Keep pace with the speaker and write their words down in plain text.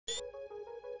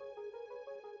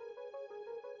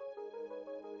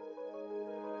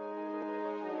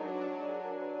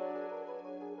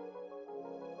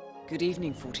Good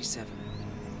evening, 47.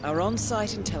 Our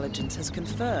on-site intelligence has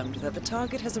confirmed that the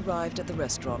target has arrived at the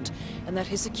restaurant and that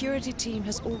his security team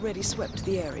has already swept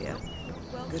the area.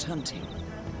 Good hunting.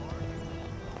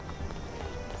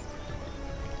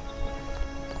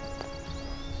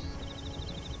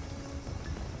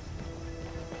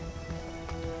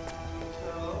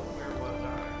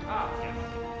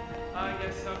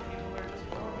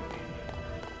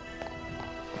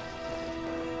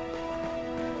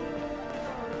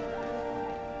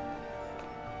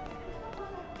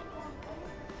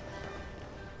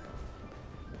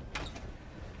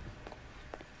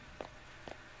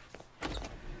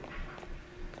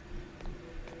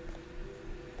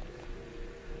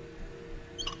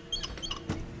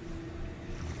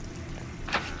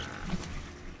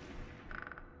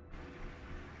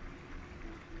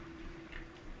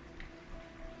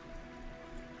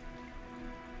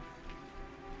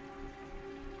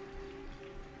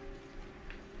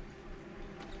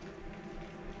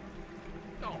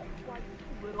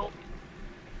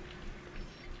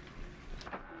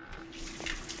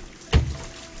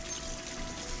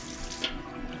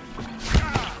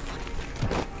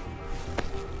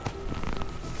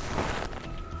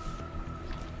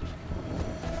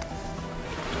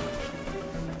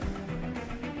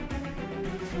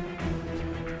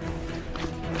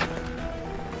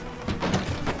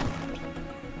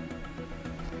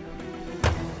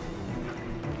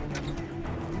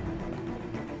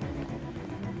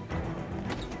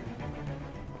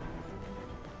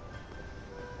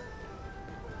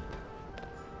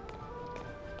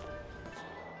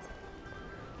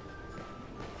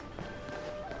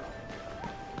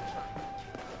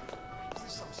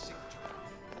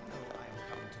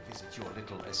 Your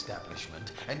little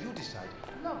establishment, and you decide,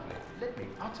 lovely, let me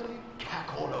utterly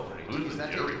cack all over it. Who's the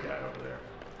Jerry guy over there?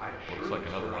 Looks like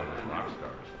another one of those rock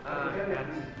stars.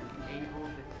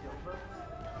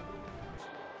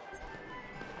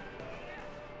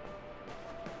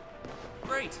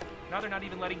 Great! Now they're not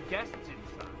even letting guests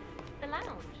inside. The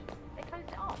lounge. They closed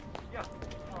it off. Yeah.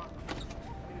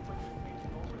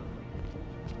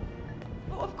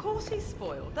 Well, of course he's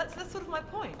spoiled. That's sort of my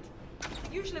point.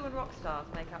 Usually when rock stars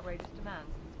make outrageous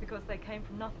demands, it's because they came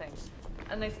from nothing,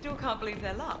 and they still can't believe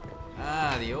their luck.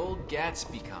 Ah, the old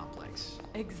Gatsby complex.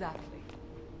 Exactly.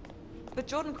 But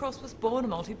Jordan Cross was born a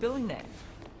multi-billionaire.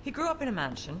 He grew up in a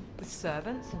mansion with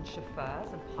servants and chauffeurs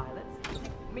and pilots.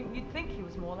 I mean, you'd think he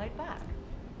was more laid back.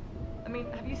 I mean,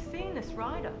 have you seen this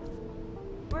rider?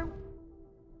 We're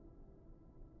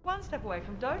one step away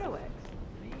from dodo eggs.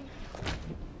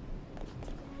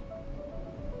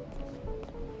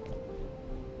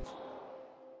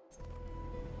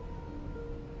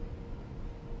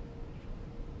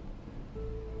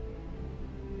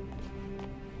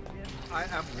 I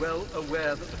am well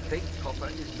aware that the fake copper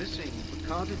is missing, but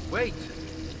can't it wait?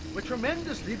 We're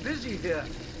tremendously busy here.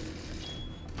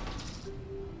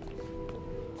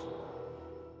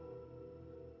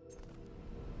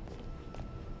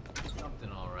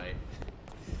 Something all right.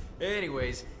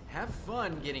 Anyways, have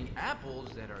fun getting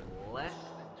apples that are less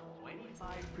than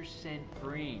 25%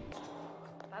 green.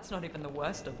 That's not even the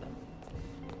worst of them.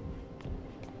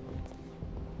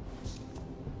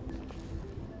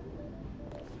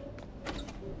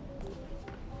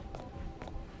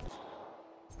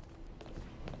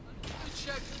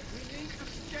 We need to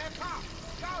step up!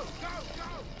 Go, go, go!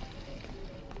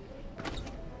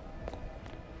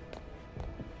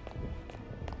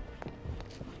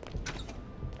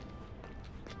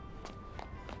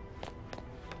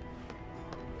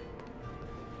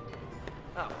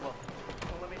 Ah, well,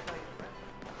 let me tell you.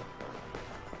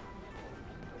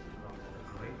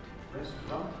 Great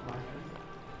restaurant, my friend.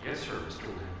 Yes, sir, Mr.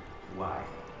 Lin. Why?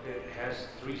 It has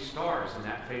 3 stars in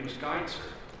that famous guide, sir.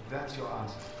 That's your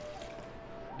answer.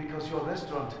 Because your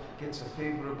restaurant gets a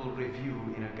favorable review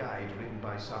in a guide written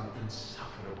by some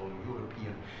insufferable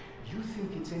European, you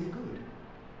think it's any good?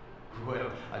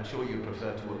 Well, I'm sure you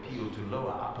prefer to appeal to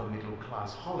lower upper middle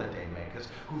class holidaymakers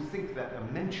who think that a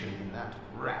mention in that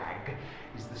rag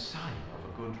is the sign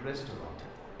of a good restaurant.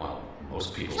 Well,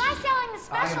 most people... Try selling the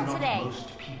special I am not today.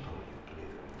 most people, you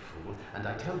blithering fool, and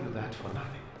I tell you that for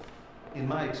nothing. In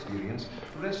my experience,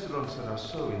 restaurants that are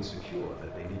so insecure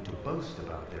that they need to boast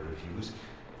about their reviews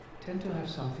tend to have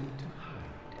something to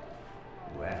hide.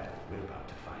 Well, we're about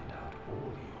to find out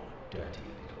all your dirty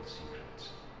little secrets.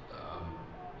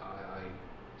 I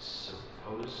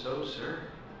suppose so, sir.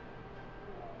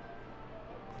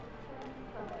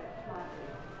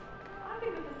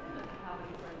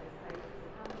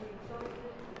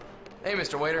 Hey,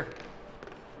 Mr. Waiter.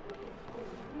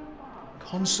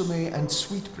 Consomme and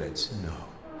sweetbreads? No,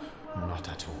 not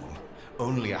at all.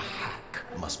 Only a hack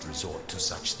must resort to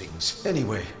such things.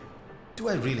 Anyway, do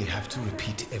I really have to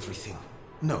repeat everything?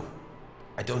 No.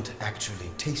 I don't actually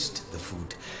taste the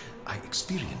food. I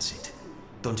experience it.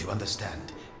 Don't you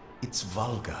understand? It's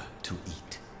vulgar to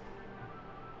eat.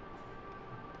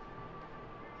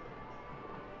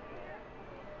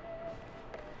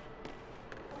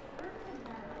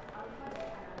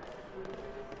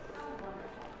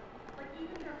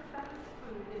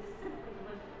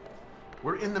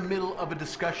 We're in the middle of a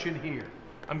discussion here.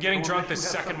 I'm getting drunk the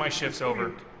second my shift's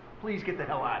over. Please get the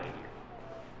hell out of here.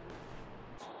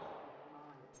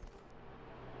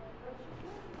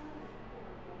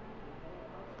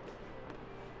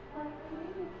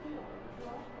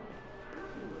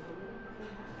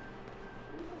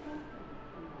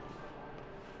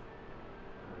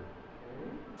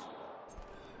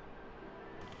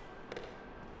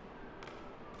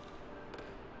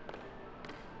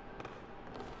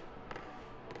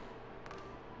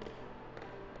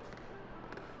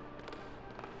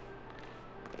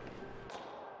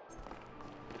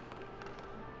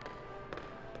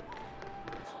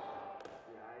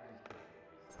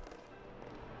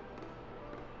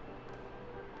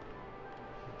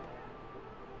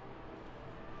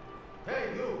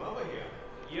 Hey, you, over here.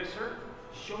 Yes, sir?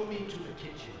 Show me to the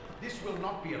kitchen. This will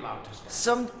not be allowed to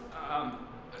stand.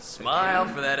 Smile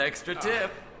for that extra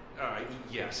tip.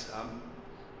 Yes,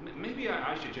 maybe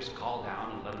I should just call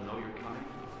down and let them know you're coming?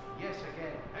 Yes,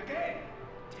 again. Again!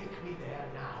 Take me there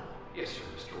now. Yes, sir,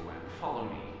 Mr. Wen. Follow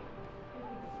me.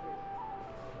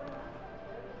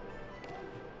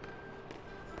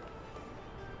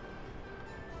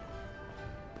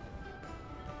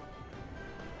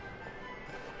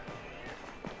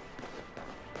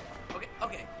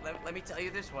 Okay, let me tell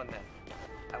you this one then.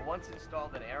 I once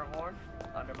installed an air horn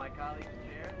under my colleague's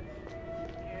chair.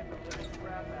 He scared the living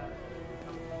crap out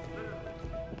of me. Literally.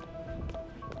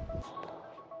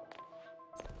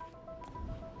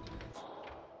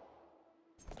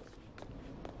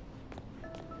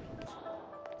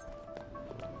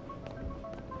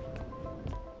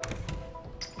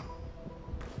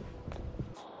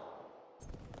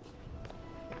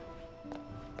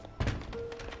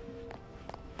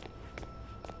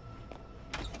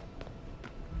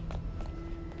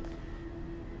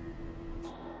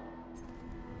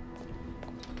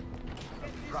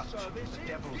 The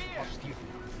devil's posture.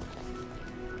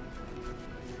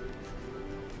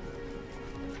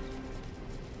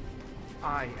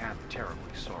 I am terribly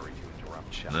sorry to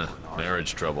interrupt, Shepard.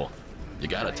 Marriage trouble. You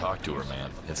gotta talk to her,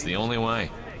 man. It's the only way.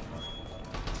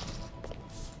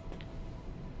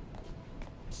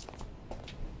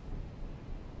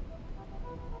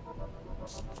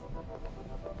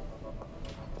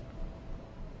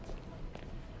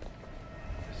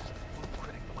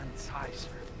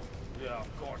 Yeah,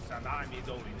 of course, and I'm his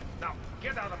only. Now,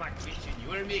 get out of my kitchen,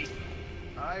 you hear me?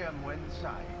 I am Wen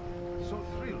Tsai. So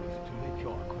thrilled to make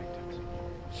your acquaintance.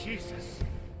 Jesus.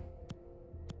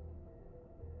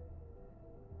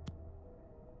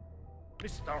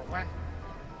 Mr. Wen?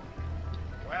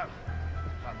 Well,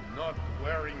 I'm not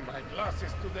wearing my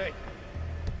glasses today.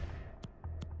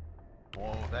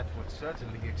 Oh, that would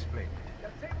certainly explain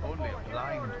it. Only a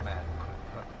blind man could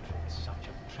perpetrate such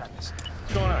a travesty.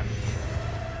 What's going on?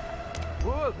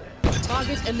 Whoa there.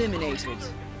 Target eliminated.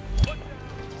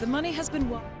 The money has been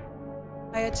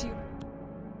wired to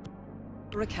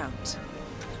your account.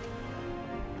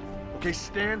 Okay,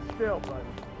 stand still, buddy.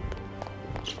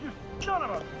 You son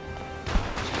of a...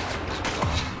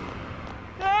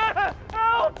 Ah,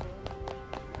 help!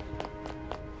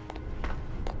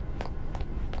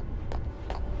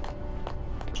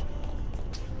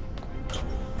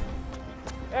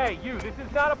 Hey, you, this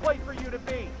is not a place for you to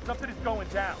be. Something is going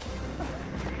down.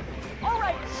 All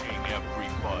right. Seeing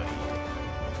everybody.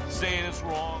 Saying it's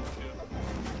wrong,